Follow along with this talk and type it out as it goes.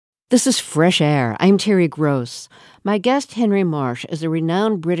This is Fresh Air. I'm Terry Gross. My guest, Henry Marsh, is a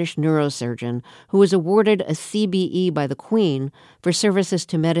renowned British neurosurgeon who was awarded a CBE by the Queen for services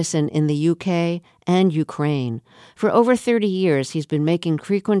to medicine in the UK and Ukraine. For over 30 years, he's been making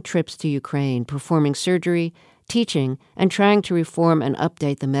frequent trips to Ukraine, performing surgery, teaching, and trying to reform and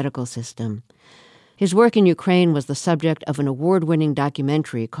update the medical system. His work in Ukraine was the subject of an award-winning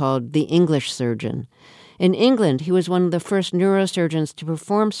documentary called The English Surgeon. In England, he was one of the first neurosurgeons to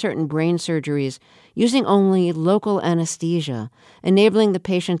perform certain brain surgeries using only local anesthesia, enabling the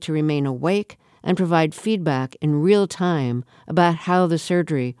patient to remain awake and provide feedback in real time about how the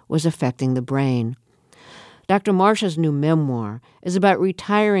surgery was affecting the brain. Dr. Marsh's new memoir is about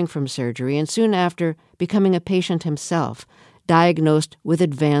retiring from surgery and soon after becoming a patient himself, diagnosed with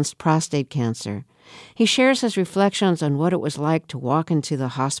advanced prostate cancer. He shares his reflections on what it was like to walk into the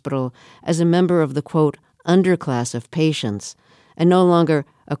hospital as a member of the, quote, underclass of patients, and no longer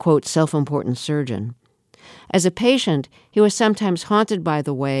a, quote, self-important surgeon. As a patient, he was sometimes haunted by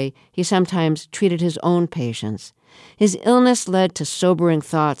the way he sometimes treated his own patients. His illness led to sobering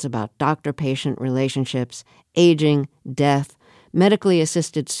thoughts about doctor-patient relationships, aging, death, medically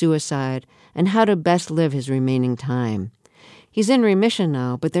assisted suicide, and how to best live his remaining time. He's in remission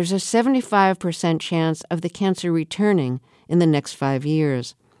now, but there's a 75% chance of the cancer returning in the next 5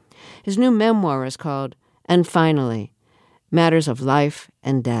 years. His new memoir is called And Finally, Matters of Life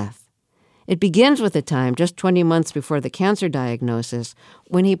and Death. It begins with a time just 20 months before the cancer diagnosis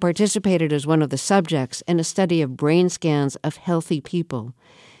when he participated as one of the subjects in a study of brain scans of healthy people.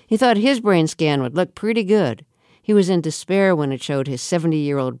 He thought his brain scan would look pretty good. He was in despair when it showed his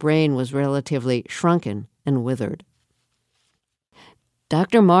 70-year-old brain was relatively shrunken and withered.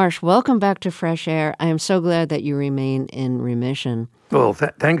 Dr. Marsh, welcome back to Fresh Air. I am so glad that you remain in remission. Well,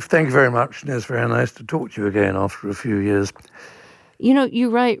 thank you very much. It's very nice to talk to you again after a few years. You know, you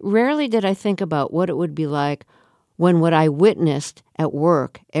write, rarely did I think about what it would be like when what I witnessed at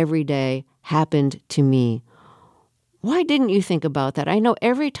work every day happened to me. Why didn't you think about that? I know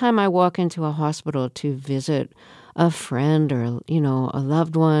every time I walk into a hospital to visit a friend or, a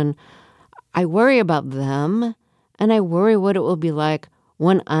loved one, I worry about them, and I worry what it will be like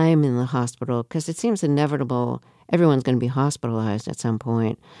when I'm in the hospital, because it seems inevitable everyone's going to be hospitalized at some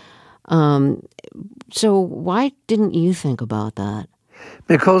point. So why didn't you think about that?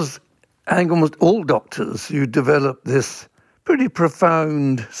 Because I think almost all doctors, you develop this pretty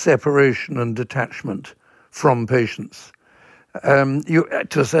profound separation and detachment from patients. To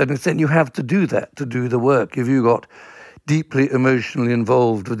a certain extent, you have to do that to do the work. If you got deeply emotionally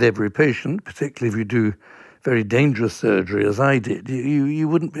involved with every patient, particularly if you do very dangerous surgery, as I did, you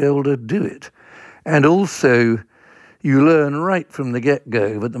wouldn't be able to do it. And also, you learn right from the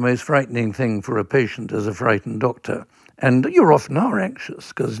get-go that the most frightening thing for a patient is a frightened doctor. And you often are anxious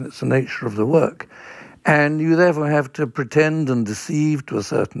because it's the nature of the work. And you therefore have to pretend and deceive to a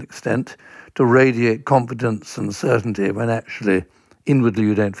certain extent to radiate confidence and certainty when actually inwardly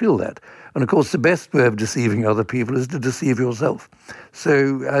you don't feel that. And of course, the best way of deceiving other people is to deceive yourself.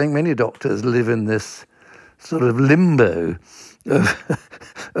 So I think many doctors live in this sort of limbo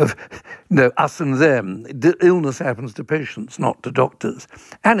of us and them. The illness happens to patients, not to doctors.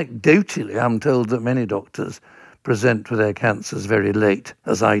 Anecdotally, I'm told that many doctors present with their cancers very late,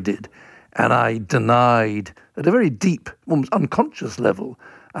 as I did. And I denied, at a very deep, almost unconscious level,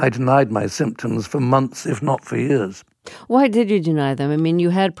 I denied my symptoms for months, if not for years. Why did you deny them? I mean, you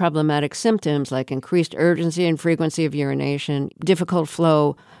had problematic symptoms like increased urgency and frequency of urination, difficult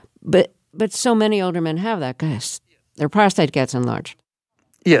flow, but so many older men have that because their prostate gets enlarged.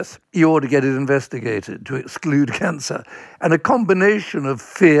 Yes, you ought to get it investigated to exclude cancer. And a combination of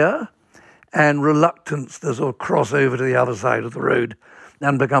fear and reluctance to sort of cross over to the other side of the road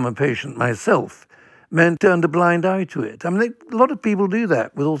and become a patient myself meant turned a blind eye to it. I mean, a lot of people do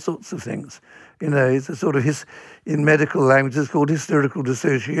that with all sorts of things. It's a sort of, in medical language, it's called hysterical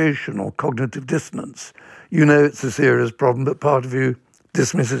dissociation or cognitive dissonance. You know it's a serious problem, but part of you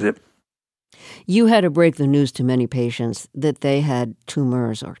dismisses it. You had to break the news to many patients that they had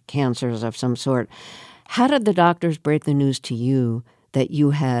tumors or cancers of some sort. How did the doctors break the news to you that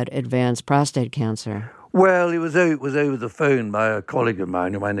you had advanced prostate cancer? Well, it was over the phone by a colleague of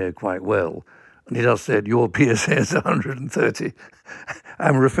mine whom I know quite well. And he just said, your PSA is 130.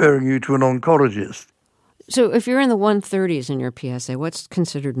 I'm referring you to an oncologist. So if you're in the 130s in your PSA, what's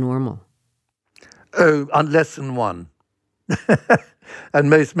considered normal? Oh, less than 1. And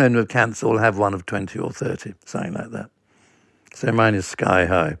most men with cancer will have one of 20 or 30, something like that. So mine is sky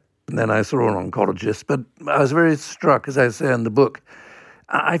high. And then I saw an oncologist, but I was very struck, as I say in the book.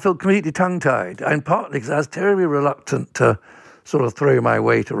 I felt completely tongue-tied, and partly because I was terribly reluctant to sort of throw my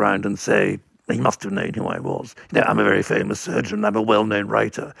weight around and say, he must have known who I was. I'm a very famous surgeon. I'm a well-known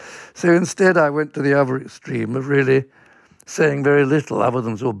writer. So instead, I went to the other extreme of really saying very little other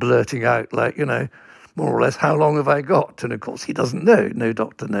than sort of blurting out, like, more or less, how long have I got? And of course, he doesn't know. No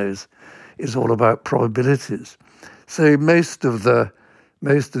doctor knows. It's all about probabilities. So most of the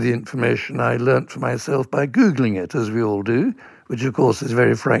information I learnt for myself by Googling it, as we all do, which, of course, is a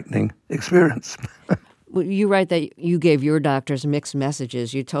very frightening experience. You write that you gave your doctors mixed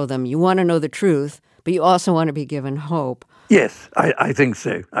messages. You told them you want to know the truth, but you also want to be given hope. Yes, I think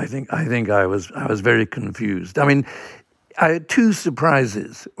so. I think I was very confused. I mean, I had two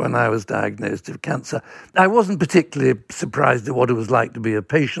surprises when I was diagnosed with cancer. I wasn't particularly surprised at what it was like to be a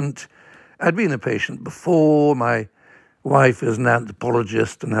patient. I'd been a patient before. My wife is an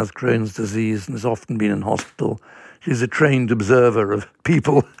anthropologist and has Crohn's disease and has often been in hospital. She's a trained observer of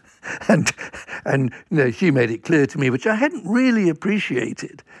people. And she made it clear to me, which I hadn't really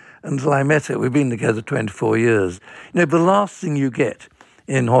appreciated until I met her. We've been together 24 years. The last thing you get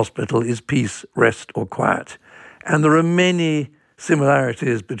in hospital is peace, rest, or quiet. And there are many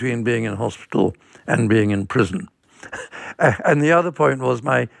similarities between being in hospital and being in prison. And the other point was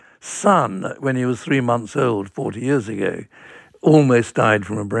my son, when he was 3 months old, 40 years ago, almost died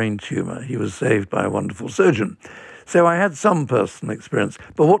from a brain tumor. He was saved by a wonderful surgeon. So I had some personal experience.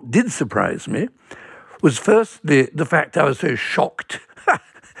 But what did surprise me was firstly the fact I was so shocked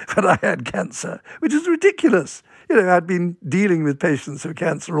that I had cancer, which is ridiculous. I'd been dealing with patients with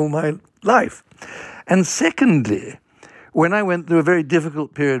cancer all my life. And secondly, when I went through a very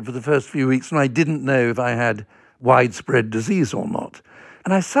difficult period for the first few weeks and I didn't know if I had widespread disease or not,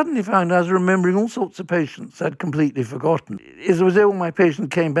 and I suddenly found I was remembering all sorts of patients I'd completely forgotten. It was as though all my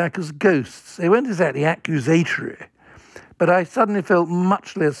patients came back as ghosts. They weren't exactly accusatory, but I suddenly felt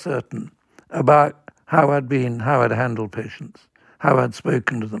much less certain about how I'd handled patients, how I'd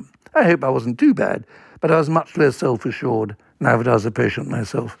spoken to them. I hope I wasn't too bad, but I was much less self-assured now that I was a patient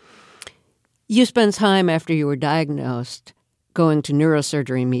myself. You spent time after you were diagnosed going to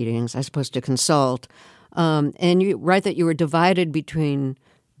neurosurgery meetings, I suppose, to consult. And you write that you were divided between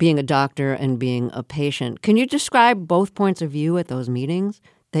being a doctor and being a patient. Can you describe both points of view at those meetings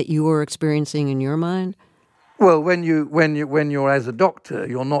that you were experiencing in your mind? Well, when you're as a doctor,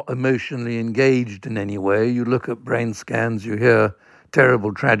 you're not emotionally engaged in any way. You look at brain scans, you hear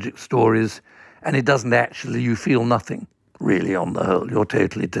terrible, tragic stories, and you feel nothing really on the whole. You're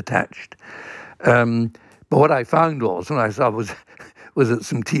totally detached. But what I found was, when I was at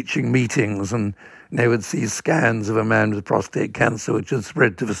some teaching meetings, and they would see scans of a man with prostate cancer, which had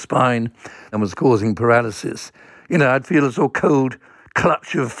spread to the spine and was causing paralysis. I'd feel a sort of cold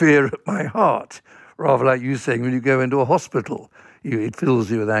clutch of fear at my heart, rather like you saying when you go into a hospital, it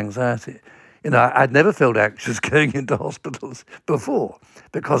fills you with anxiety. I'd never felt anxious going into hospitals before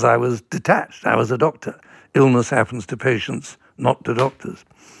because I was detached. I was a doctor. Illness happens to patients, not to doctors.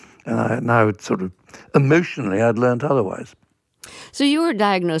 And now sort of emotionally I'd learned otherwise. So you were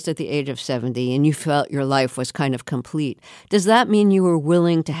diagnosed at the age of 70 and you felt your life was kind of complete. Does that mean you were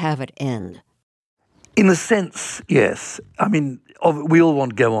willing to have it end? In a sense, yes. I mean, we all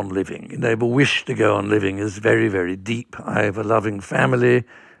want to go on living. The wish to go on living is very, very deep. I have a loving family.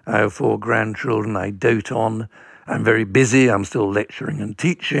 I have 4 grandchildren I dote on. I'm very busy. I'm still lecturing and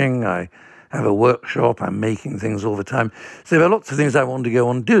teaching. I have a workshop. I'm making things all the time. So there are lots of things I want to go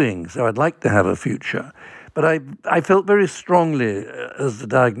on doing. So I'd like to have a future. But I felt very strongly as the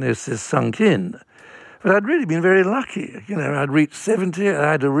diagnosis sunk in. But I'd really been very lucky. I'd reached 70.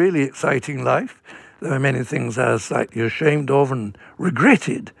 I had a really exciting life. There were many things I was slightly ashamed of and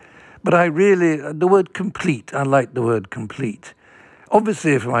regretted. But the word complete, I like the word complete.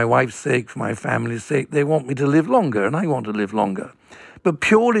 Obviously, for my wife's sake, for my family's sake, they want me to live longer, and I want to live longer. But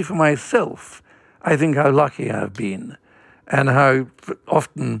purely for myself, I think how lucky I've been and how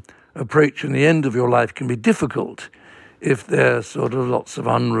often approaching the end of your life can be difficult if there's sort of lots of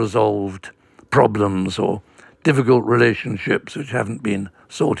unresolved problems or difficult relationships which haven't been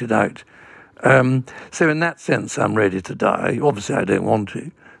sorted out. So in that sense, I'm ready to die. Obviously, I don't want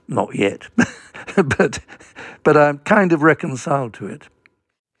to, not yet, but I'm kind of reconciled to it.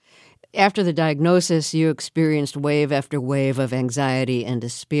 After the diagnosis, you experienced wave after wave of anxiety and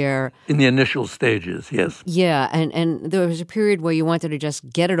despair. In the initial stages, yes. Yeah, and there was a period where you wanted to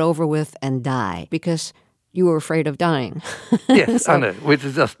just get it over with and die because you were afraid of dying. Yes, I know, which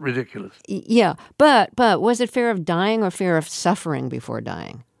is just ridiculous. Yeah, but was it fear of dying or fear of suffering before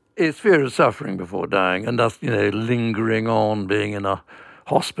dying? It's fear of suffering before dying and thus, lingering on, being in a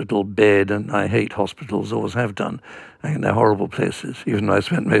hospital bed, and I hate hospitals, always have done. I think they're horrible places, even though I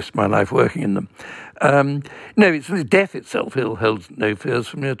spent most of my life working in them. No, it's death itself holds no fears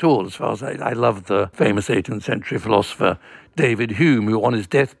for me at all. As far as I love the famous 18th century philosopher David Hume, who on his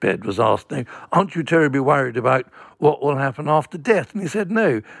deathbed was asked, aren't you terribly worried about what will happen after death? And he said,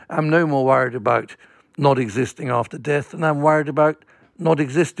 no, I'm no more worried about not existing after death than I'm worried about not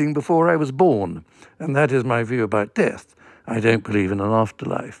existing before I was born. And that is my view about death. I don't believe in an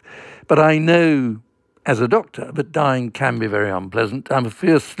afterlife. But I know, as a doctor, that dying can be very unpleasant. I'm a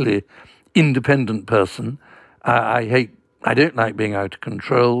fiercely independent person. I don't like being out of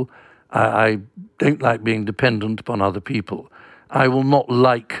control. I don't like being dependent upon other people. I will not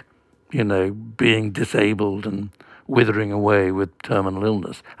like, being disabled and withering away with terminal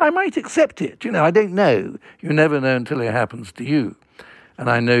illness. I might accept it. I don't know. You never know until it happens to you. And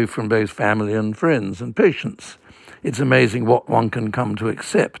I know from both family and friends and patients, it's amazing what one can come to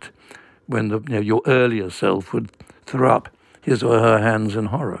accept when your earlier self would throw up his or her hands in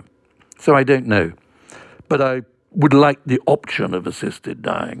horror. So I don't know. But I would like the option of assisted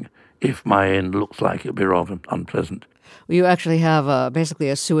dying if my end looks like it'll be rather unpleasant. Well, you actually have basically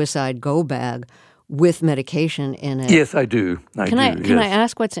a suicide go bag with medication in it. Yes, I do. Can I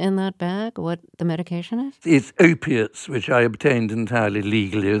ask what's in that bag, what the medication is? It's opiates, which I obtained entirely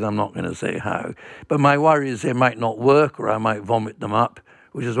legally. I'm not going to say how. But my worry is they might not work or I might vomit them up,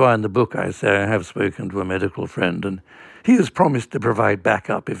 which is why in the book I say I have spoken to a medical friend and he has promised to provide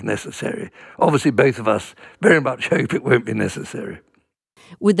backup if necessary. Obviously, both of us very much hope it won't be necessary.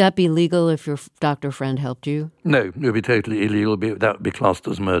 Would that be legal if your doctor friend helped you? No, it would be totally illegal. That would be classed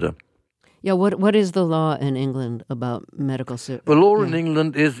as murder. Yeah, what is the law in England about medical suicide? The law in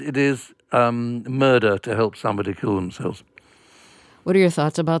England is murder to help somebody kill themselves. What are your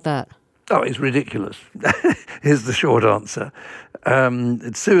thoughts about that? Oh, it's ridiculous. Here's the short answer.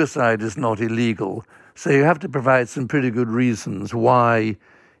 Suicide is not illegal, so you have to provide some pretty good reasons why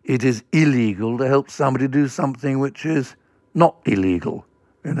it is illegal to help somebody do something which is not illegal,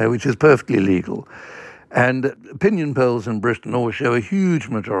 which is perfectly legal. And opinion polls in Britain always show a huge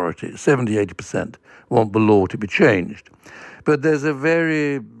majority, 70-80%, want the law to be changed. But there's a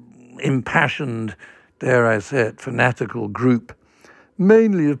very impassioned, dare I say it, fanatical group,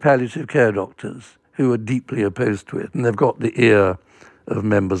 mainly of palliative care doctors, who are deeply opposed to it, and they've got the ear of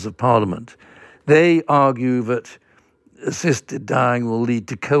members of Parliament. They argue that assisted dying will lead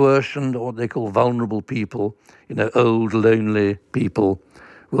to coercion, or what they call vulnerable people, old, lonely people,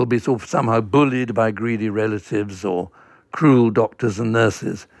 will be sort of somehow bullied by greedy relatives or cruel doctors and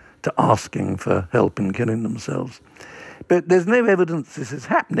nurses to asking for help in killing themselves. But there's no evidence this is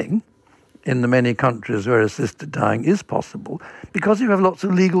happening in the many countries where assisted dying is possible because you have lots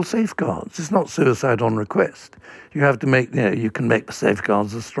of legal safeguards. It's not suicide on request. You have to you can make the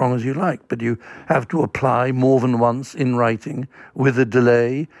safeguards as strong as you like, but you have to apply more than once in writing with a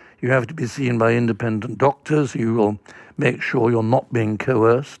delay. You have to be seen by independent doctors who will make sure you're not being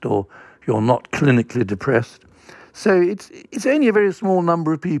coerced or you're not clinically depressed. So it's only a very small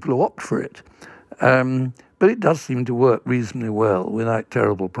number of people who opt for it. But it does seem to work reasonably well without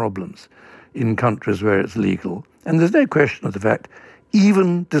terrible problems in countries where it's legal. And there's no question of the fact,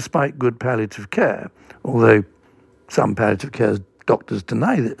 even despite good palliative care, although some palliative care doctors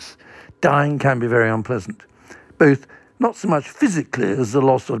deny this, dying can be very unpleasant, both not so much physically as the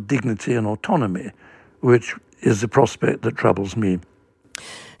loss of dignity and autonomy, which is the prospect that troubles me.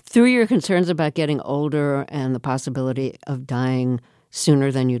 Through your concerns about getting older and the possibility of dying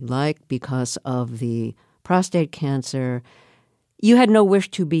sooner than you'd like because of the prostate cancer, you had no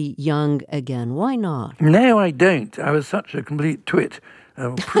wish to be young again. Why not? No, I don't. I was such a complete twit,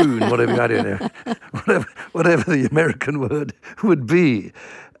 prune, whatever, I don't know, whatever the American word would be.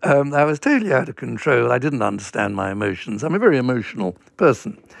 I was totally out of control. I didn't understand my emotions. I'm a very emotional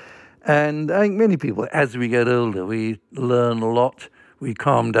person. And I think many people, as we get older, we learn a lot, we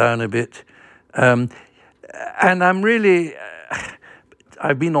calm down a bit. And I'm really,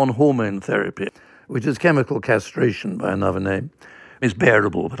 I've been on hormone therapy, which is chemical castration by another name. It's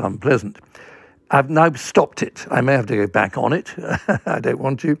bearable but unpleasant. I've now stopped it. I may have to go back on it. I don't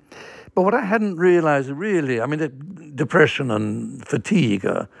want to. But what I hadn't realized really, depression and fatigue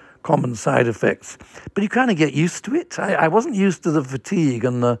are common side effects. But you kind of get used to it. I wasn't used to the fatigue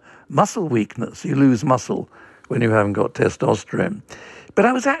and the muscle weakness. You lose muscle when you haven't got testosterone. But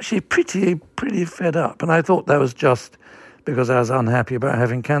I was actually pretty fed up. And I thought that was just because I was unhappy about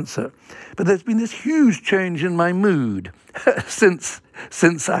having cancer. But there's been this huge change in my mood since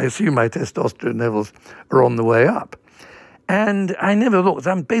I assume my testosterone levels are on the way up. And I never looked.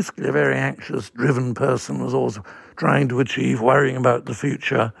 I'm basically a very anxious, driven person, was always trying to achieve, worrying about the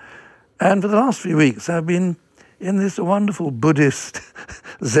future. And for the last few weeks, I've been in this wonderful Buddhist,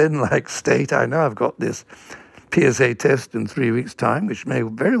 Zen-like state. I know I've got this PSA test in 3 weeks' time, which may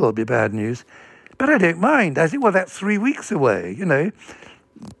very well be bad news, but I don't mind. I think, well, that's 3 weeks away, you know.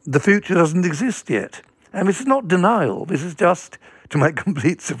 The future doesn't exist yet. And this is not denial. This is just, to my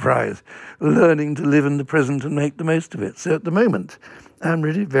complete surprise, learning to live in the present and make the most of it. So at the moment, I'm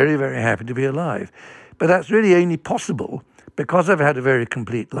really very, very happy to be alive. But that's really only possible because I've had a very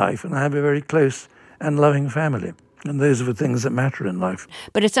complete life and I have a very close and loving family. And those are the things that matter in life.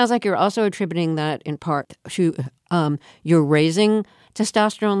 But it sounds like you're also attributing that in part to your raising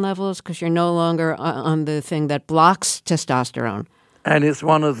testosterone levels because you're no longer on the thing that blocks testosterone. And it's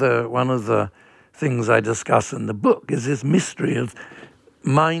one of the things I discuss in the book is this mystery of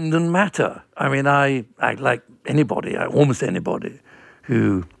mind and matter. I mean, I like anybody, almost anybody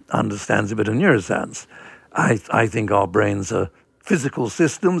who understands a bit of neuroscience, I think our brains are physical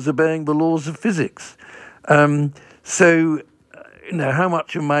systems obeying the laws of physics. So, you know, how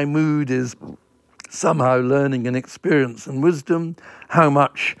much of my mood is somehow learning and experience and wisdom, how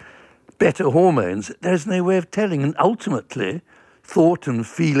much better hormones, there's no way of telling. And ultimately, thought and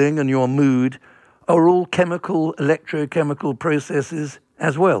feeling and your mood are all chemical, electrochemical processes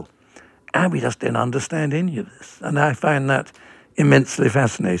as well. And we just don't understand any of this. And I find that immensely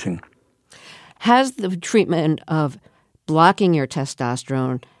fascinating. Has the treatment of blocking your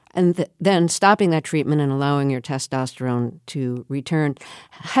testosterone and then stopping that treatment and allowing your testosterone to return,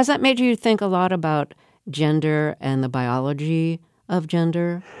 has that made you think a lot about gender and the biology of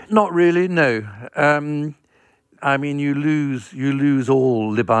gender? Not really, no. I mean, you lose all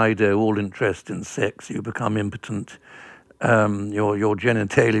libido, all interest in sex. You become impotent. Your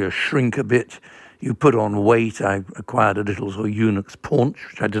genitalia shrink a bit. You put on weight. I acquired a little sort of eunuch's paunch,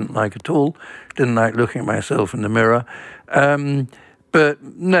 which I didn't like at all. Didn't like looking at myself in the mirror. But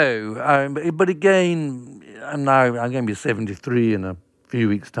no, but again, I'm going to be 73 in a few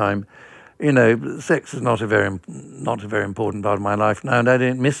weeks' time. You know, sex is not a very important part of my life now, and I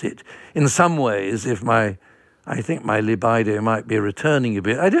don't miss it. In some ways, I think my libido might be returning a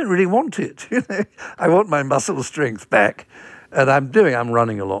bit. I don't really want it. You know, I want my muscle strength back, and I'm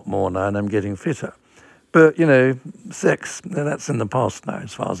running a lot more now, and I'm getting fitter. But you know, sex, that's in the past now,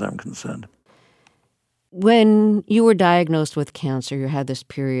 as far as I'm concerned. When you were diagnosed with cancer, you had this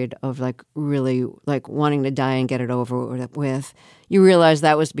period of really wanting to die and get it over with. You realized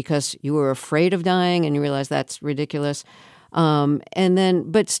that was because you were afraid of dying, and you realized that's ridiculous.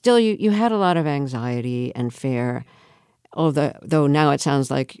 But still, you had a lot of anxiety and fear. Though now it sounds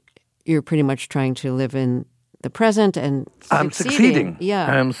like you're pretty much trying to live in the present and I'm succeeding. Yeah,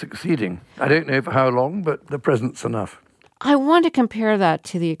 I'm succeeding. I don't know for how long, but the present's enough. I want to compare that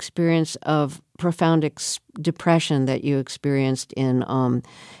to the experience of profound depression that you experienced in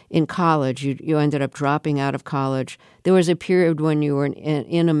college. You ended up dropping out of college. There was a period when you were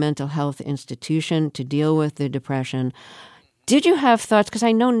in a mental health institution to deal with the depression. Did you have thoughts? Because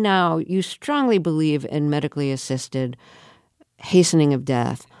I know now you strongly believe in medically assisted hastening of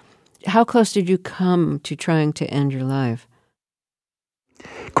death. How close did you come to trying to end your life?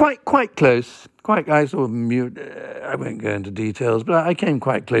 Quite close. I sort of I won't go into details, but I came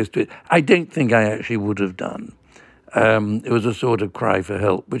quite close to it. I don't think I actually would have done. It was a sort of cry for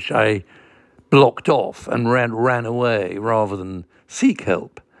help, which I blocked off and ran away rather than seek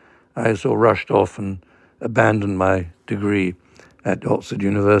help. I sort of rushed off and abandoned my degree at Oxford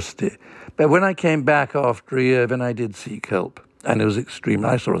University. But when I came back after a year, then I did seek help, and it was extreme.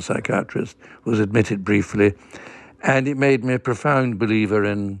 I saw a psychiatrist, was admitted briefly, and it made me a profound believer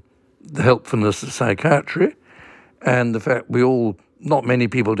in the helpfulness of psychiatry and the fact not many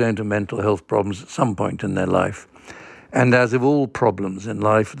people don't have mental health problems at some point in their life. And as of all problems in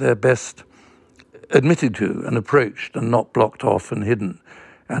life, they're best admitted to and approached and not blocked off and hidden.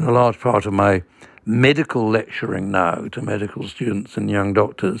 And a large part of my medical lecturing now to medical students and young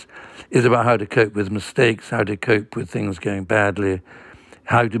doctors is about how to cope with mistakes, how to cope with things going badly,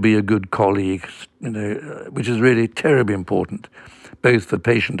 how to be a good colleague, which is really terribly important, both for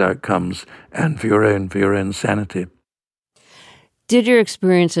patient outcomes and for your own sanity. Did your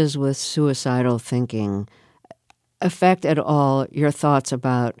experiences with suicidal thinking affect at all your thoughts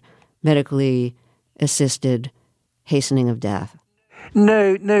about medically assisted hastening of death?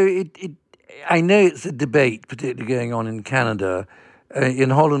 No. I know it's a debate, particularly going on in Canada. In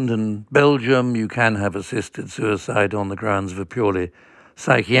Holland and Belgium, you can have assisted suicide on the grounds of a purely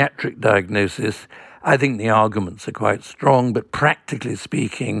psychiatric diagnosis. I think the arguments are quite strong, but practically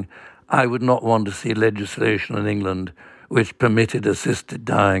speaking, I would not want to see legislation in England which permitted assisted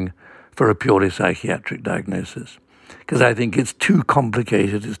dying for a purely psychiatric diagnosis. Because I think it's too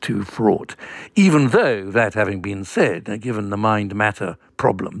complicated, it's too fraught. Even though, that having been said, given the mind-matter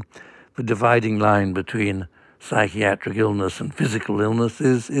problem, the dividing line between psychiatric illness and physical illness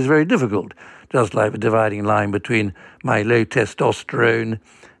is very difficult, just like the dividing line between my low testosterone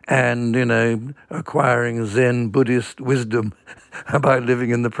and, acquiring Zen Buddhist wisdom about living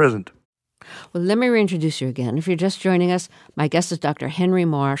in the present. Well, let me reintroduce you again. If you're just joining us, my guest is Dr. Henry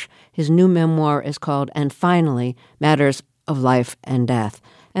Marsh. His new memoir is called And Finally, Matters of Life and Death.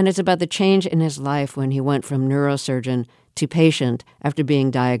 And it's about the change in his life when he went from neurosurgeon to patient after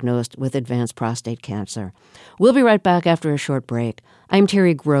being diagnosed with advanced prostate cancer. We'll be right back after a short break. I'm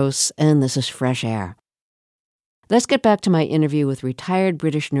Terry Gross, and this is Fresh Air. Let's get back to my interview with retired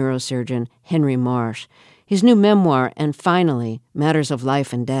British neurosurgeon Henry Marsh. His new memoir, And Finally, Matters of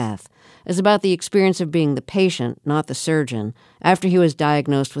Life and Death, is about the experience of being the patient, not the surgeon, after he was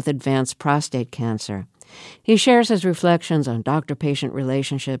diagnosed with advanced prostate cancer. He shares his reflections on doctor-patient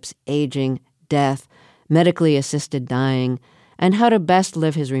relationships, aging, death, medically assisted dying, and how to best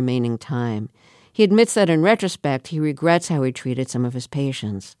live his remaining time. He admits that in retrospect, he regrets how he treated some of his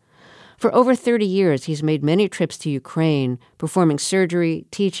patients. For over 30 years, he's made many trips to Ukraine, performing surgery,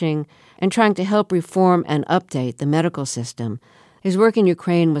 teaching, and trying to help reform and update the medical system. His work in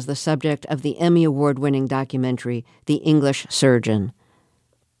Ukraine was the subject of the Emmy Award-winning documentary, The English Surgeon.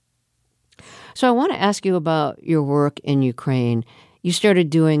 So I want to ask you about your work in Ukraine. You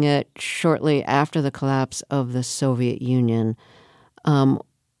started doing it shortly after the collapse of the Soviet Union.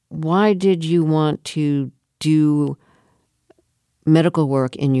 Why did you want to do medical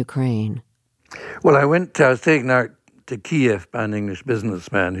work in Ukraine? Well, I was taken out to Kiev by an English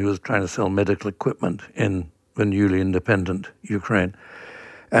businessman who was trying to sell medical equipment in the newly independent Ukraine.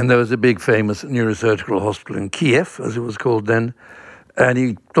 And there was a big famous neurosurgical hospital in Kiev, as it was called then. And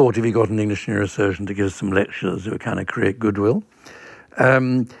he thought if he got an English neurosurgeon to give some lectures, it would kind of create goodwill.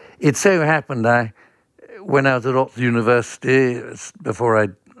 It so happened when I was at Oxford University, before I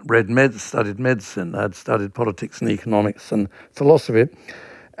studied medicine, I'd studied politics and economics and philosophy,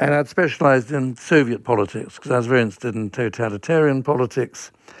 and I'd specialized in Soviet politics because I was very interested in totalitarian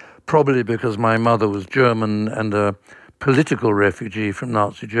politics, probably because my mother was German and a political refugee from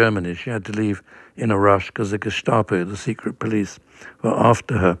Nazi Germany. She had to leave in a rush because the Gestapo, the secret police, were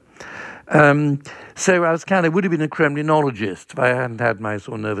after her. So I would have been a Kremlinologist if I hadn't had my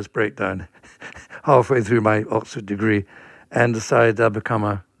sort of nervous breakdown halfway through my Oxford degree and decided I'd become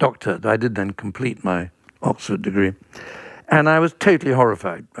a doctor. I did then complete my Oxford degree. And I was totally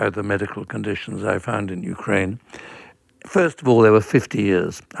horrified by the medical conditions I found in Ukraine. First of all, they were 50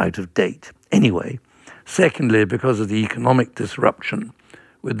 years out of date anyway. Secondly, because of the economic disruption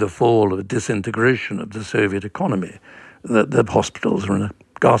with the fall of the disintegration of the Soviet economy, the hospitals were in a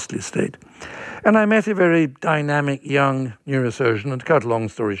ghastly state. And I met a very dynamic young neurosurgeon, and to cut a long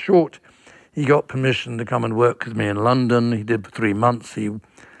story short, he got permission to come and work with me in London. He did for 3 months. He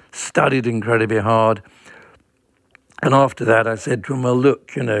studied incredibly hard. And after that, I said to him, well,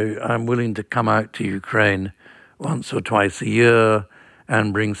 look, I'm willing to come out to Ukraine once or twice a year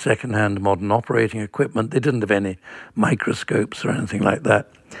and bring second-hand modern operating equipment. They didn't have any microscopes or anything like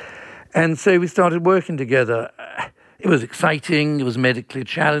that. And so we started working together. It was exciting. It was medically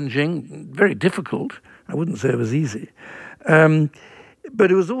challenging, very difficult. I wouldn't say it was easy.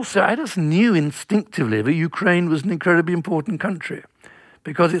 But it was also, I just knew instinctively that Ukraine was an incredibly important country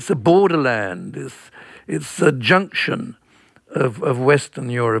because it's a borderland. It's a junction of Western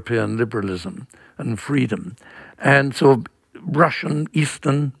European liberalism and freedom and sort of Russian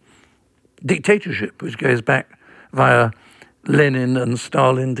Eastern dictatorship, which goes back via Lenin and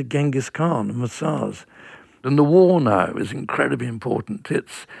Stalin to Genghis Khan and the Tsars. And the war now is incredibly important.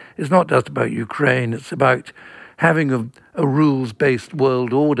 It's not just about Ukraine, it's about having a rules-based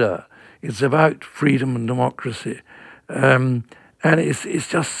world order. It's about freedom and democracy. And it's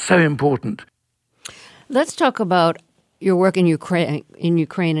just so important. Let's talk about your work in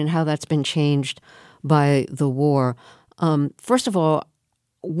Ukraine and how that's been changed by the war. First of all,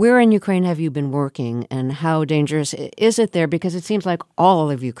 where in Ukraine have you been working and how dangerous is it there? Because it seems like all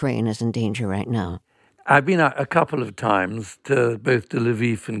of Ukraine is in danger right now. I've been out a couple of times both to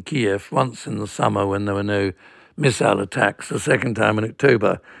Lviv and Kiev, once in the summer when there were no missile attacks. The second time in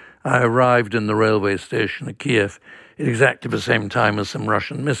October, I arrived in the railway station at Kiev at exactly the same time as some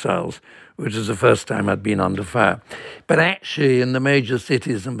Russian missiles, which is the first time I'd been under fire. But actually, in the major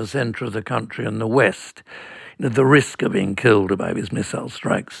cities in the center of the country and the west, the risk of being killed by these missile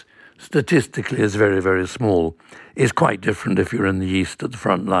strikes statistically is very, very small. It's quite different if you're in the east at the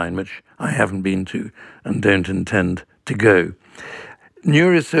front line, which I haven't been to and don't intend to go.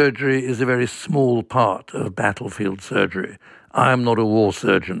 Neurosurgery is a very small part of battlefield surgery. I am not a war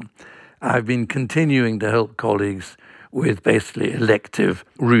surgeon. I've been continuing to help colleagues with basically elective,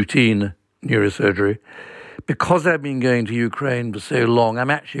 routine neurosurgery. Because I've been going to Ukraine for so long, I'm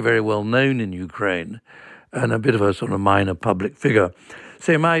actually very well known in Ukraine and a bit of a sort of minor public figure.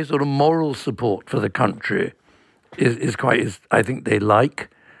 So my sort of moral support for the country is I think they like,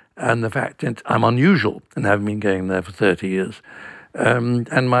 and the fact that I'm unusual and having been going there for 30 years. And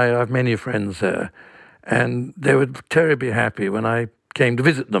I have many friends there, and they were terribly happy when I came to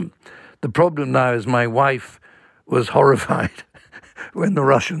visit them. The problem now is my wife was horrified when the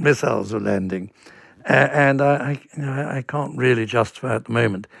Russian missiles were landing. And I can't really justify at the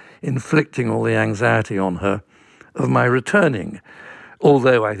moment inflicting all the anxiety on her of my returning,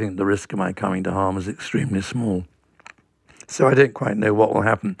 although I think the risk of my coming to harm is extremely small. So I don't quite know what will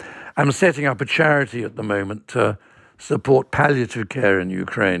happen. I'm setting up a charity at the moment to support palliative care in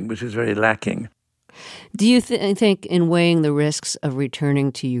Ukraine, which is very lacking. Do you think in weighing the risks of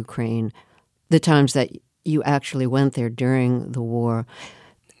returning to Ukraine, the times that you actually went there during the war,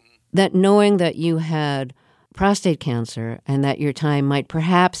 that knowing that you had prostate cancer and that your time might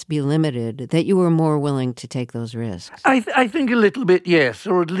perhaps be limited, that you were more willing to take those risks? I think a little bit, yes,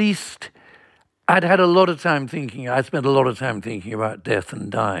 or at least I'd had a lot of time thinking. I spent a lot of time thinking about death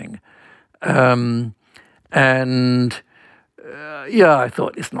and dying. I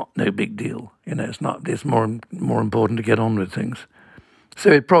thought it's no big deal. It's more important to get on with things.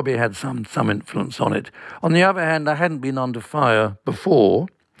 So it probably had some influence on it. On the other hand, I hadn't been under fire before.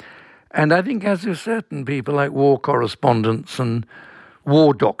 And I think as with certain people like war correspondents and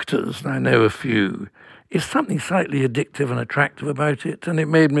war doctors, and I know a few, is something slightly addictive and attractive about it. And it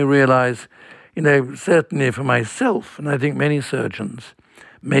made me realize, certainly for myself, and I think many surgeons,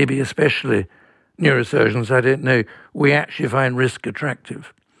 maybe especially neurosurgeons, I don't know, we actually find risk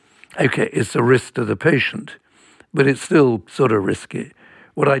attractive. Okay, it's a risk to the patient, but it's still sort of risky.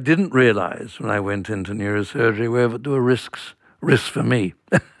 What I didn't realize when I went into neurosurgery were there were risks for me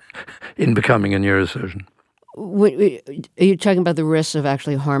in becoming a neurosurgeon. Are you talking about the risks of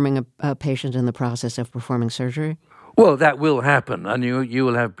actually harming a patient in the process of performing surgery? Well, that will happen, and you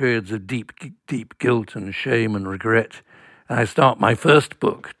will have periods of deep guilt and shame and regret. I start my first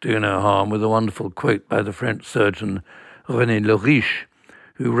book, Do No Harm, with a wonderful quote by the French surgeon René Leriche,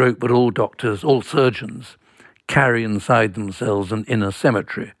 who wrote, "But all surgeons, carry inside themselves an inner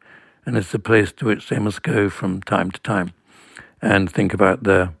cemetery, and it's the place to which they must go from time to time and think about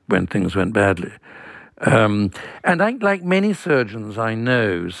when things went badly." And like many surgeons I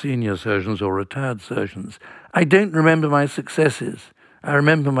know, senior surgeons or retired surgeons, I don't remember my successes. I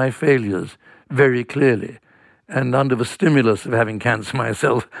remember my failures very clearly. And under the stimulus of having cancer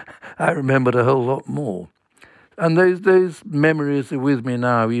myself, I remembered a whole lot more. And those memories are with me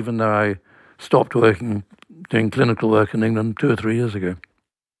now, even though I stopped doing clinical work in England 2 or 3 years ago.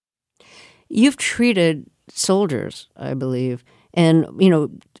 You've treated soldiers, I believe, and,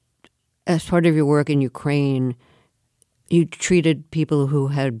 as part of your work in Ukraine, you treated people who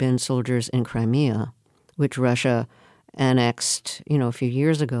had been soldiers in Crimea, which Russia annexed, a few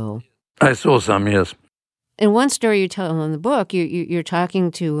years ago. I saw some, yes. In one story you tell in the book, you're talking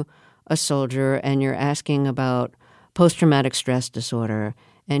to a soldier and you're asking about post-traumatic stress disorder,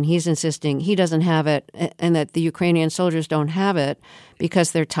 and he's insisting he doesn't have it and that the Ukrainian soldiers don't have it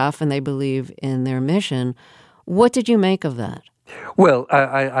because they're tough and they believe in their mission. What did you make of that? Well,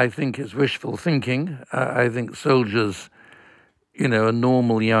 I think it's wishful thinking. I think soldiers, are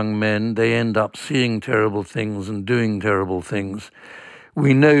normal young men. They end up seeing terrible things and doing terrible things.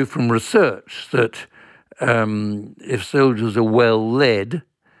 We know from research that if soldiers are well led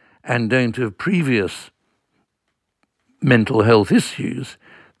and don't have previous mental health issues,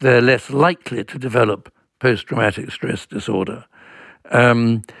 they're less likely to develop post-traumatic stress disorder.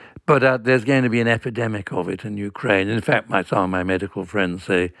 But there's going to be an epidemic of it in Ukraine. In fact, some of my medical friends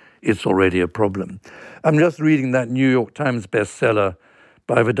say it's already a problem. I'm just reading that New York Times bestseller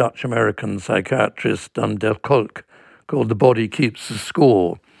by the Dutch-American psychiatrist Dan der Kolk called The Body Keeps the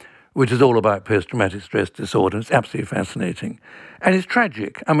Score, which is all about post-traumatic stress disorder. It's absolutely fascinating. And it's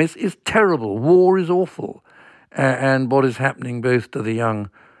tragic. I mean, it's terrible. War is awful. And what is happening both to the young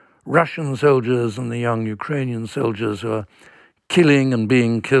Russian soldiers and the young Ukrainian soldiers who are killing and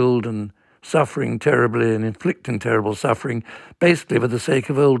being killed and suffering terribly and inflicting terrible suffering, basically for the sake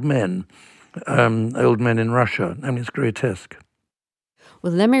of old men in Russia. I mean, it's grotesque.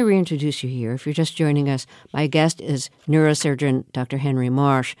 Well, let me reintroduce you here. If you're just joining us, my guest is neurosurgeon Dr. Henry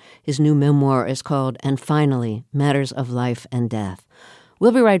Marsh. His new memoir is called And Finally, Matters of Life and Death.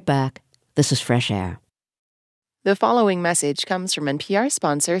 We'll be right back. This is Fresh Air. The following message comes from NPR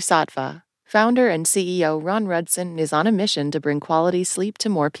sponsor Saatva. Founder and CEO Ron Rudson is on a mission to bring quality sleep to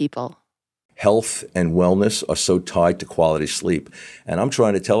more people. Health and wellness are so tied to quality sleep. And I'm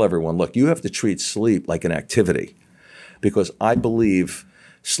trying to tell everyone, look, you have to treat sleep like an activity because I believe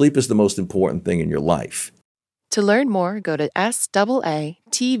sleep is the most important thing in your life. To learn more, go to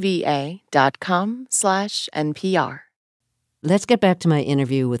saatva.com/NPR. Let's get back to my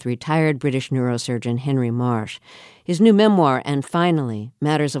interview with retired British neurosurgeon Henry Marsh. His new memoir, And Finally,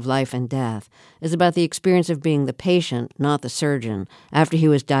 Matters of Life and Death, is about the experience of being the patient, not the surgeon, after he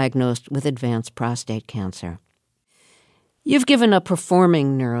was diagnosed with advanced prostate cancer. You've given up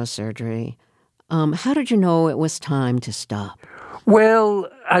performing neurosurgery. How did you know it was time to stop? Well,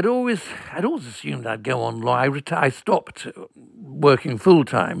 I'd always assumed I'd go on long. I stopped working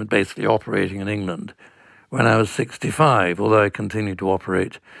full-time and basically operating in England when I was 65, although I continued to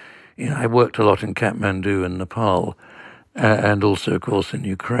operate. I worked a lot in Kathmandu and Nepal, and also, of course, in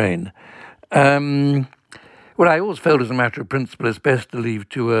Ukraine. Well, I always felt, as a matter of principle, it's best to leave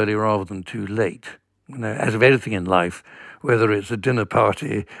too early rather than too late. As of anything in life, whether it's a dinner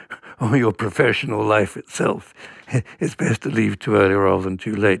party or your professional life itself, it's best to leave too early rather than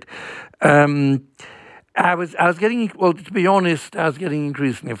too late. I was getting, well, to be honest, I was getting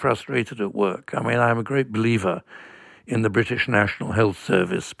increasingly frustrated at work. I mean, I'm a great believer in the British National Health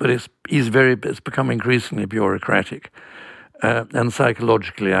Service, but it's become increasingly bureaucratic. And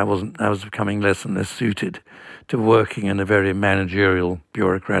psychologically, I was becoming less and less suited to working in a very managerial,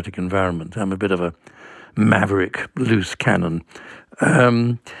 bureaucratic environment. I'm a bit of a maverick, loose cannon.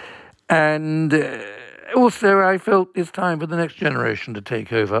 And also, I felt it's time for the next generation to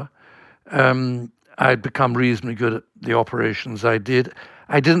take over. I'd become reasonably good at the operations I did.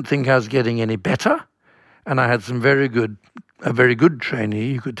 I didn't think I was getting any better, and I had a very good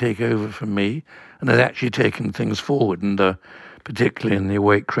trainee who could take over from me, and had actually taken things forward. And particularly in the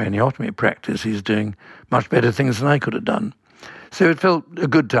awake craniotomy practice, he's doing much better things than I could have done. So it felt a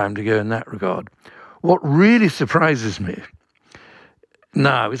good time to go in that regard. What really surprises me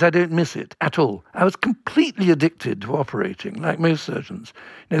now is I don't miss it at all. I was completely addicted to operating, like most surgeons.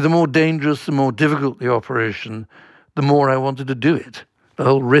 The more dangerous, the more difficult the operation, the more I wanted to do it. The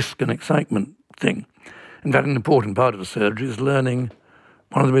whole risk and excitement thing. In fact, an important part of surgery is learning,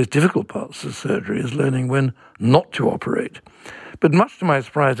 one of the most difficult parts of surgery is learning when not to operate. But much to my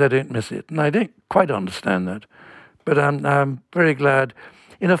surprise, I don't miss it, and I don't quite understand that. But I'm very glad.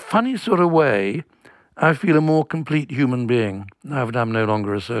 In a funny sort of way, I feel a more complete human being now that I'm no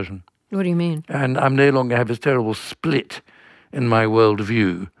longer a surgeon. What do you mean? And I no longer have this terrible split in my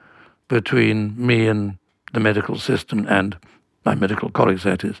worldview between me and the medical system and my medical colleagues,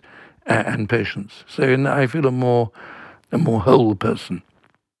 that is, and patients. So I feel a more whole person.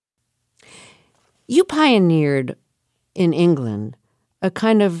 You pioneered in England a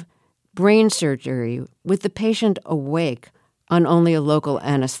kind of brain surgery with the patient awake on only a local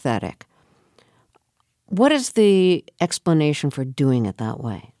anesthetic. What is the explanation for doing it that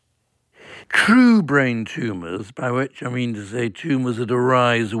way? True brain tumours, by which I mean to say tumours that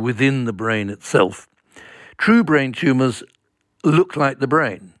arise within the brain itself, true brain tumours look like the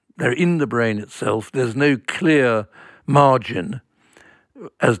brain. They're in the brain itself. There's no clear margin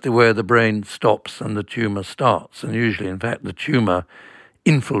as to where the brain stops and the tumour starts. And usually, in fact, the tumour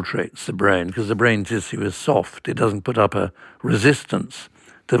infiltrates the brain because the brain tissue is soft. It doesn't put up a resistance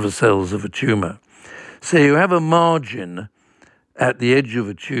to the cells of a tumour. So you have a margin at the edge of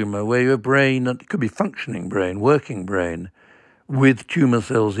a tumour where your brain, it could be functioning brain, working brain, with tumour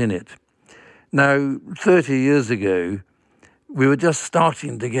cells in it. Now, 30 years ago, we were just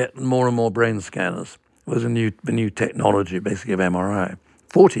starting to get more and more brain scanners. It was a new technology, basically, of MRI,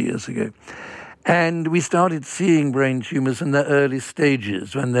 40 years ago. And we started seeing brain tumours in the early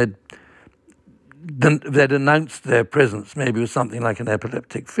stages when they'd announced their presence, maybe with something like an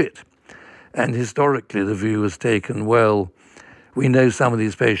epileptic fit. And historically, the view was taken, well, we know some of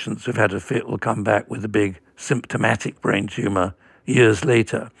these patients who've had a fit will come back with a big symptomatic brain tumour years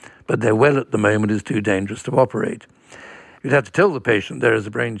later, but they're well at the moment, it's too dangerous to operate. You'd have to tell the patient there is a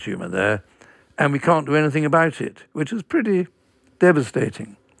brain tumour there, and we can't do anything about it, which is pretty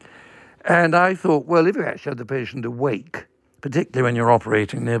devastating. And I thought, well, if you actually had the patient awake, particularly when you're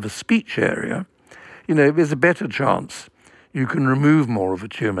operating near the speech area, there's a better chance you can remove more of a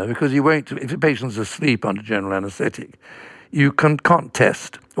tumour because you won't, if the patient's asleep under general anaesthetic, you can't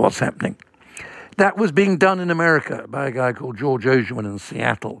test what's happening. That was being done in America by a guy called George Ogeman in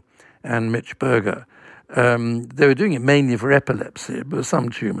Seattle and Mitch Berger. They were doing it mainly for epilepsy, but some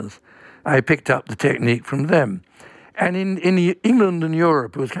tumours. I picked up the technique from them. And in England and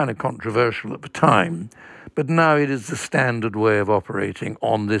Europe, it was kind of controversial at the time, But now it is the standard way of operating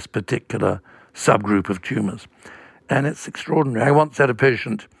on this particular subgroup of tumours. And it's extraordinary. I once had a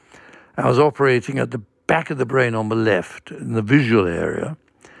patient, I was operating at the back of the brain on the left, in the visual area.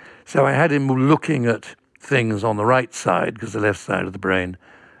 So I had him looking at things on the right side, because the left side of the brain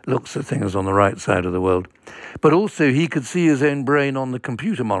looks at things on the right side of the world. But also he could see his own brain on the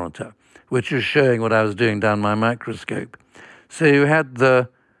computer monitor, which is showing what I was doing down my microscope. So you had the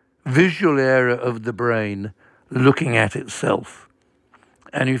visual area of the brain looking at itself.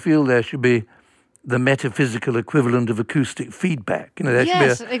 And you feel there should be the metaphysical equivalent of acoustic feedback. There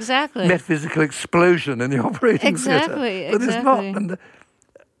should be exactly. Metaphysical explosion in the operating theatre. But it's not.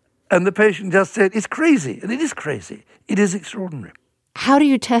 And the patient just said, it's crazy. And it is crazy. It is extraordinary. How do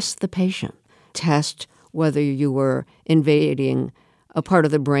you test the patient? Test whether you were invading a part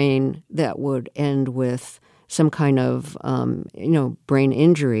of the brain that would end with some kind of, brain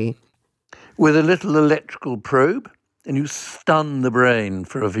injury. With a little electrical probe, and you stun the brain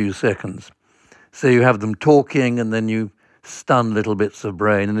for a few seconds. So you have them talking, and then you stun little bits of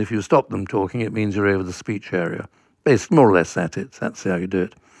brain. And if you stop them talking, it means you're over the speech area. Basically, more or less that's how you do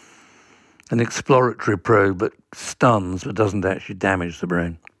it. An exploratory probe that stuns but doesn't actually damage the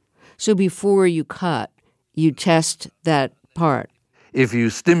brain. So before you cut, you test that part. If you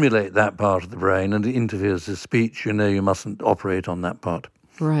stimulate that part of the brain and it interferes with speech, you know you mustn't operate on that part.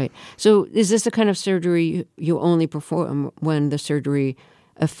 Right. So is this the kind of surgery you only perform when the surgery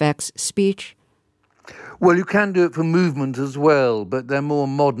affects speech? Well, you can do it for movement as well, but they're more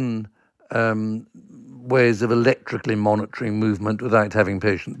modern ways of electrically monitoring movement without having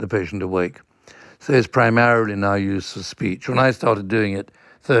the patient awake. So it's primarily now used for speech. When I started doing it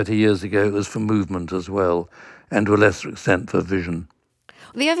 30 years ago, it was for movement as well, and to a lesser extent for vision.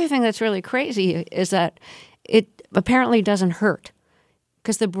 The other thing that's really crazy is that it apparently doesn't hurt,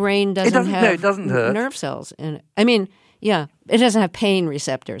 because the brain doesn't have nerve cells in it. It doesn't have pain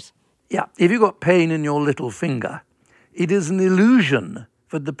receptors. Yeah, if you've got pain in your little finger, it is an illusion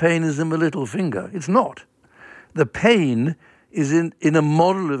that the pain is in the little finger. It's not. The pain is in a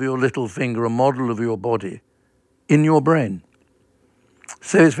model of your little finger, a model of your body, in your brain.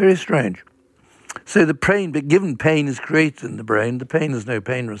 So it's very strange. So the brain, but given pain is created in the brain, the pain has no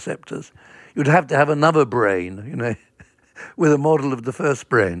pain receptors. You'd have to have another brain, with a model of the first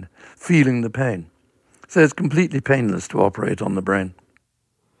brain, feeling the pain. So it's completely painless to operate on the brain.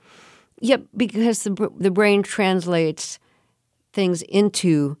 Yep, because the brain translates things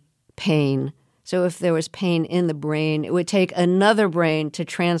into pain. So if there was pain in the brain, it would take another brain to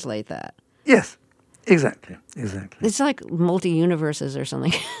translate that. Yes, exactly. It's like multi-universes or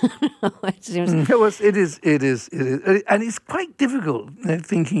something. It is. And it's quite difficult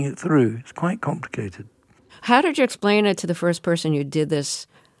thinking it through. It's quite complicated. How did you explain it to the first person you did this,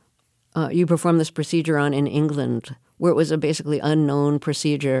 you performed this procedure on in England, where it was a basically unknown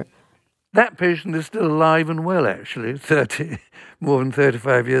procedure? That patient is still alive and well, actually, more than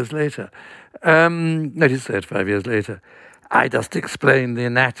 35 years later. It is 35 years later. I just explained the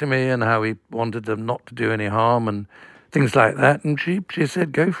anatomy and how he wanted them not to do any harm and things like that, and she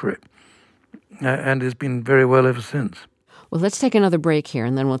said, go for it. And has been very well ever since. Well, let's take another break here,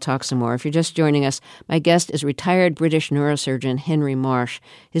 and then we'll talk some more. If you're just joining us, my guest is retired British neurosurgeon Henry Marsh.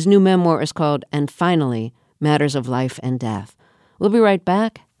 His new memoir is called And Finally, Matters of Life and Death. We'll be right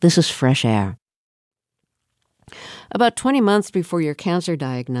back. This is Fresh Air. About 20 months before your cancer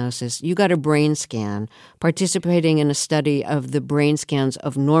diagnosis, you got a brain scan, participating in a study of the brain scans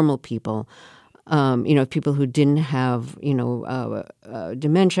of normal people, people who didn't have,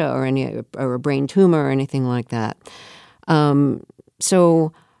 dementia or a brain tumor or anything like that.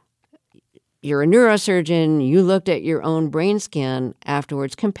 So you're a neurosurgeon, you looked at your own brain scan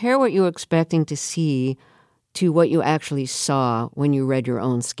afterwards. Compare what you were expecting to see to what you actually saw when you read your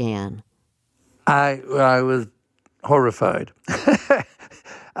own scan. I was horrified.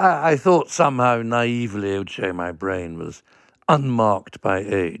 I thought somehow naively it would show my brain was unmarked by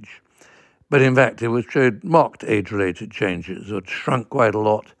age. But in fact, it showed marked age-related changes. It shrunk quite a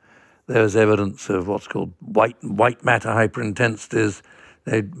lot. There was evidence of what's called white matter hyperintensities.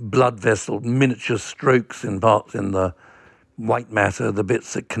 They had blood vessel, miniature strokes in parts in the white matter, the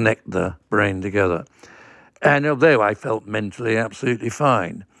bits that connect the brain together. And although I felt mentally absolutely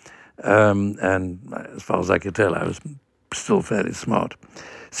fine, and as far as I could tell, I was still fairly smart.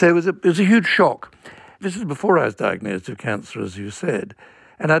 So it was a huge shock. This is before I was diagnosed with cancer, as you said.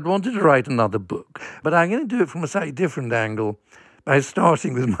 And I'd wanted to write another book, but I'm going to do it from a slightly different angle by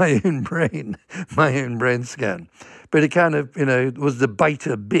starting with my own brain scan. But it kind of, was the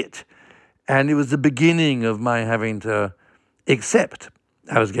biter bit. And it was the beginning of my having to accept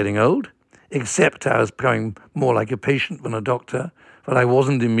I was getting old, except I was becoming more like a patient than a doctor, but I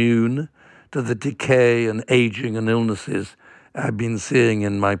wasn't immune to the decay and aging and illnesses I've been seeing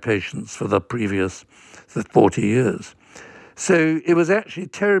in my patients for the previous 40 years. So it was actually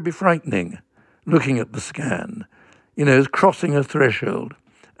terribly frightening looking at the scan. It was crossing a threshold,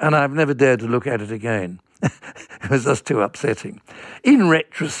 and I've never dared to look at it again. It was just too upsetting. In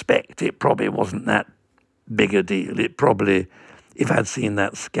retrospect, it probably wasn't that big a deal. It probably, if I'd seen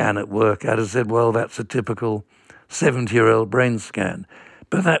that scan at work, I'd have said, well, that's a typical 70-year-old brain scan.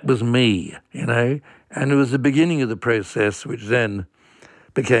 But that was me, and it was the beginning of the process, which then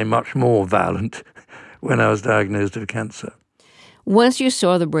became much more violent when I was diagnosed with cancer. Once you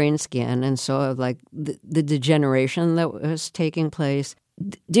saw the brain scan and saw the degeneration that was taking place,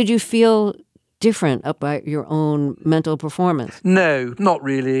 did you feel different about your own mental performance? No, not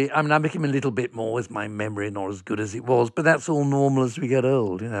really. I became a little bit more with my memory, not as good as it was, but that's all normal as we get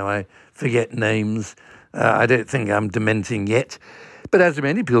old. I forget names. I don't think I'm dementing yet. But as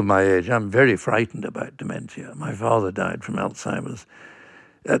many people my age, I'm very frightened about dementia. My father died from Alzheimer's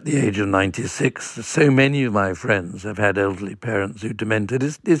at the age of 96. So many of my friends have had elderly parents who demented.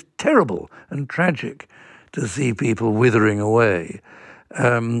 It's terrible and tragic to see people withering away.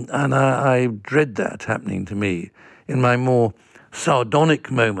 And I dread that happening to me. In my more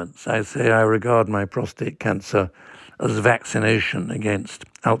sardonic moments, I say I regard my prostate cancer as vaccination against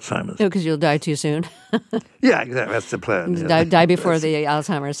Alzheimer's. No, because you'll die too soon. Yeah, exactly. That's the plan. Yeah. Die before the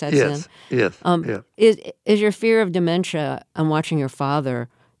Alzheimer's sets in. Yes. Is your fear of dementia and watching your father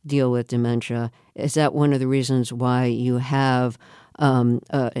deal with dementia, is that one of the reasons why you have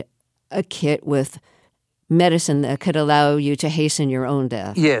a kit with medicine that could allow you to hasten your own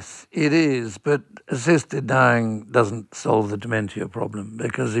death? Yes, it is. But assisted dying doesn't solve the dementia problem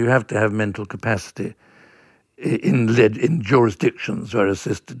because you have to have mental capacity. In jurisdictions where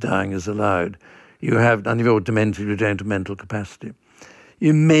assisted dying is allowed, and if you're demented, you don't have mental capacity.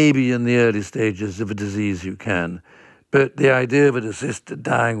 You may be in the early stages of a disease you can, but the idea that assisted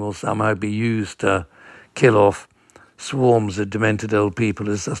dying will somehow be used to kill off swarms of demented old people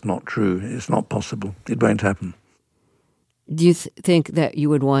is just not true. It's not possible. It won't happen. Do you think that you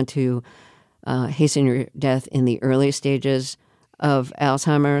would want to hasten your death in the early stages of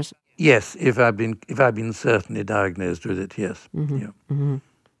Alzheimer's? Yes, if I've been certainly diagnosed with it, yes. Mm-hmm. Yeah. Mm-hmm.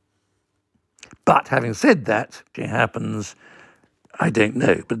 But having said that, it happens, I don't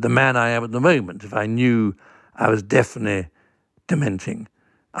know. But the man I am at the moment, if I knew I was definitely dementing,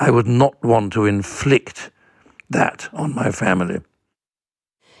 I would not want to inflict that on my family.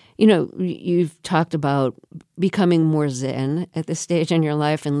 You've talked about becoming more zen at this stage in your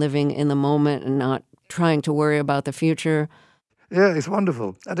life and living in the moment and not trying to worry about the future. Yeah, it's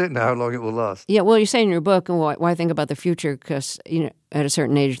wonderful. I don't know how long it will last. Yeah, well, you say in your book, why think about the future? Because, at a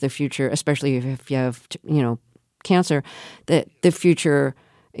certain age, the future, especially if you have, cancer, that the future,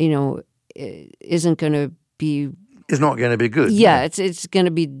 isn't going to be... It's not going to be good. Yeah, no. It's going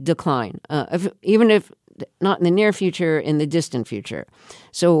to be decline, even if not in the near future, in the distant future.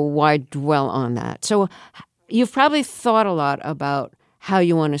 So why dwell on that? So you've probably thought a lot about how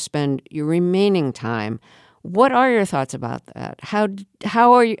you want to spend your remaining time. What are your thoughts about that?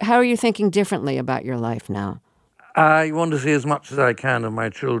 How are you thinking differently about your life now? I want to see as much as I can of my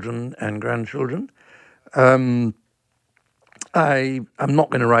children and grandchildren. I'm not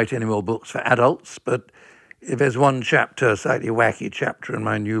going to write any more books for adults, but if there's one chapter, a slightly wacky chapter in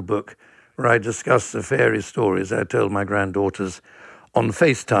my new book, where I discuss the fairy stories I told my granddaughters on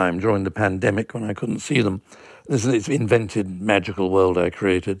FaceTime during the pandemic when I couldn't see them. This is an invented magical world I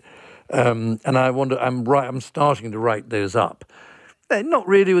created. And I'm starting to write those up. Not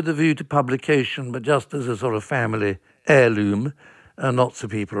really with a view to publication, but just as a sort of family heirloom. And lots of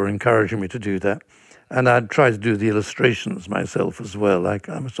people are encouraging me to do that. And I'd try to do the illustrations myself as well.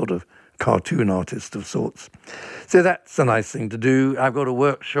 I'm a sort of cartoon artist of sorts. So that's a nice thing to do. I've got a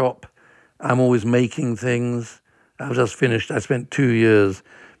workshop. I'm always making things. I've just finished. I spent 2 years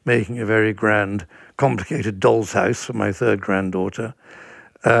making a very grand, complicated doll's house for my third granddaughter.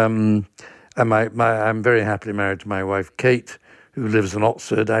 And I'm very happily married to my wife, Kate, who lives in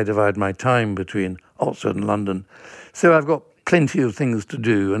Oxford. I divide my time between Oxford and London. So I've got plenty of things to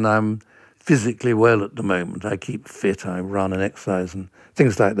do, and I'm physically well at the moment. I keep fit, I run and exercise and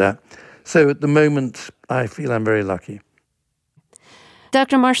things like that. So at the moment, I feel I'm very lucky.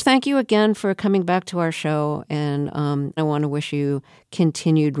 Dr. Marsh, thank you again for coming back to our show, and I want to wish you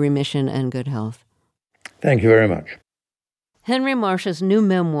continued remission and good health. Thank you very much. Henry Marsh's new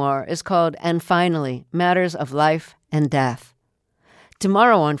memoir is called And Finally, Matters of Life and Death.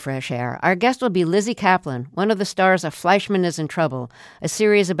 Tomorrow on Fresh Air, our guest will be Lizzy Caplan, one of the stars of Fleischman is in Trouble, a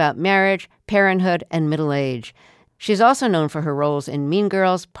series about marriage, parenthood, and middle age. She's also known for her roles in Mean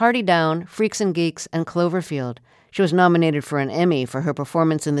Girls, Party Down, Freaks and Geeks, and Cloverfield. She was nominated for an Emmy for her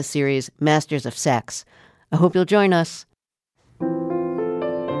performance in the series Masters of Sex. I hope you'll join us.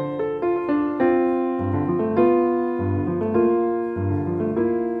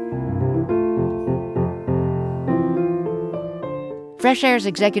 Fresh Air's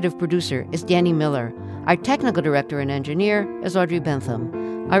executive producer is Danny Miller. Our technical director and engineer is Audrey Bentham.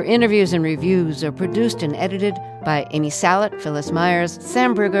 Our interviews and reviews are produced and edited by Amy Salet, Phyllis Myers,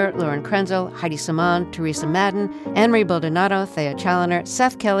 Sam Brugger, Lauren Krenzel, Heidi Saman, Teresa Madden, Anne-Marie Baldonado, Thea Challoner,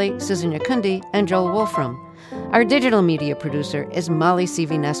 Seth Kelly, Susan Yakundi, and Joel Wolfram. Our digital media producer is Molly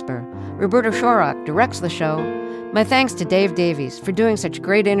Seavey-Nesper. Roberto Shorrock directs the show. My thanks to Dave Davies for doing such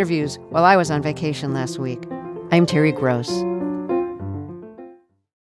great interviews while I was on vacation last week. I'm Terry Gross.